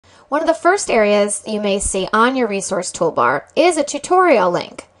One of the first areas you may see on your resource toolbar is a tutorial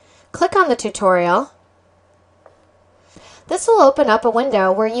link. Click on the tutorial. This will open up a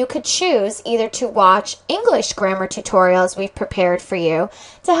window where you could choose either to watch English grammar tutorials we've prepared for you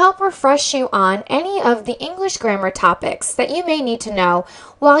to help refresh you on any of the English grammar topics that you may need to know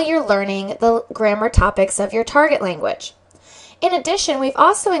while you're learning the grammar topics of your target language. In addition, we've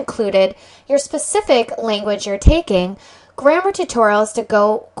also included your specific language you're taking, grammar tutorials to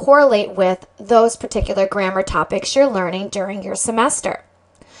go correlate with those particular grammar topics you're learning during your semester.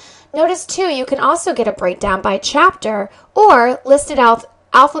 Notice too, you can also get a breakdown by chapter or listed out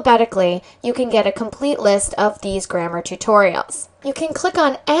alphabetically. You can get a complete list of these grammar tutorials. You can click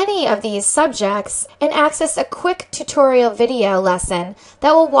on any of these subjects and access a quick tutorial video lesson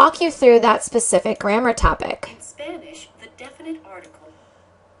that will walk you through that specific grammar topic. In Spanish, the definite article.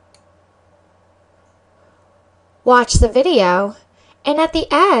 Watch the video, and at the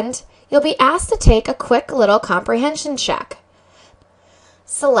end, you'll be asked to take a quick little comprehension check.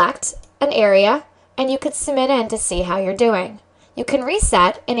 Select an area, and you could submit in to see how you're doing. You can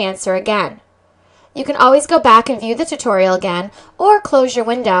reset and answer again. You can always go back and view the tutorial again, or close your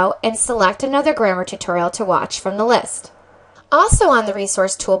window and select another grammar tutorial to watch from the list. Also on the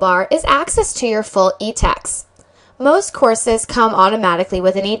resource toolbar is access to your full e-text. Most courses come automatically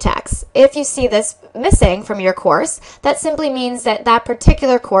with an e-text. If you see this missing from your course, that simply means that that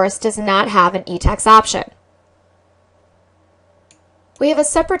particular course does not have an e-text option. We have a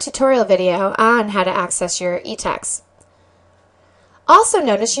separate tutorial video on how to access your e-text. Also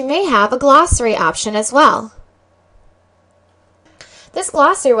notice you may have a glossary option as well. This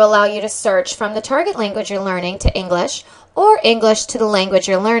glossary will allow you to search from the target language you're learning to English or English to the language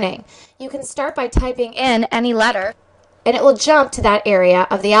you're learning. You can start by typing in any letter and it will jump to that area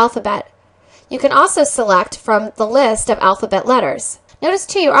of the alphabet. You can also select from the list of alphabet letters. Notice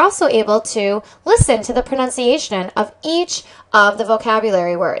too, you're also able to listen to the pronunciation of each of the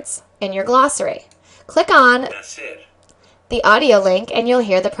vocabulary words in your glossary. Click on the audio link and you'll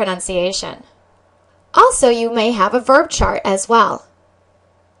hear the pronunciation. Also, you may have a verb chart as well.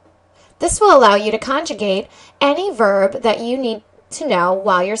 This will allow you to conjugate any verb that you need to know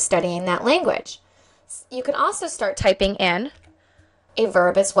while you're studying that language. You can also start typing in a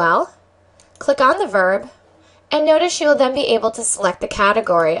verb as well. Click on the verb. And notice you'll then be able to select the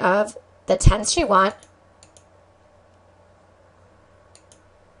category of the tense you want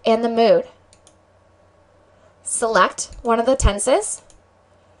and the mood. Select one of the tenses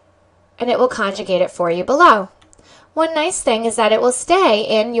and it will conjugate it for you below. One nice thing is that it will stay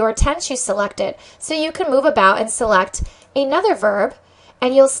in your tense you selected, so you can move about and select another verb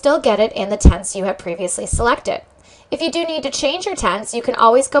and you'll still get it in the tense you have previously selected. If you do need to change your tense, you can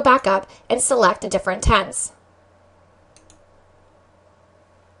always go back up and select a different tense.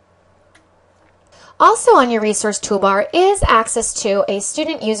 Also on your resource toolbar is access to a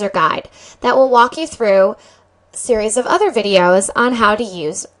student user guide that will walk you through a series of other videos on how to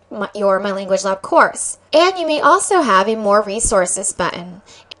use your MyLanguageLab course. And you may also have a More Resources button.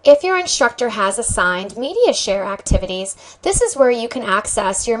 If your instructor has assigned media share activities, this is where you can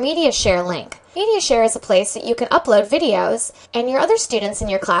access your media share link. Media share is a place that you can upload videos and your other students in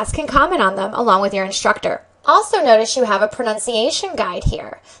your class can comment on them along with your instructor. Also notice you have a pronunciation guide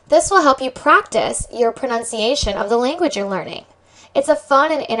here. This will help you practice your pronunciation of the language you're learning. It's a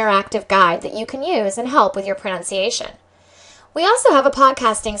fun and interactive guide that you can use and help with your pronunciation. We also have a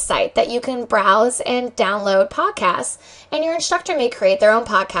podcasting site that you can browse and download podcasts, and your instructor may create their own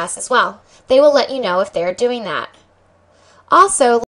podcast as well. They will let you know if they're doing that. Also,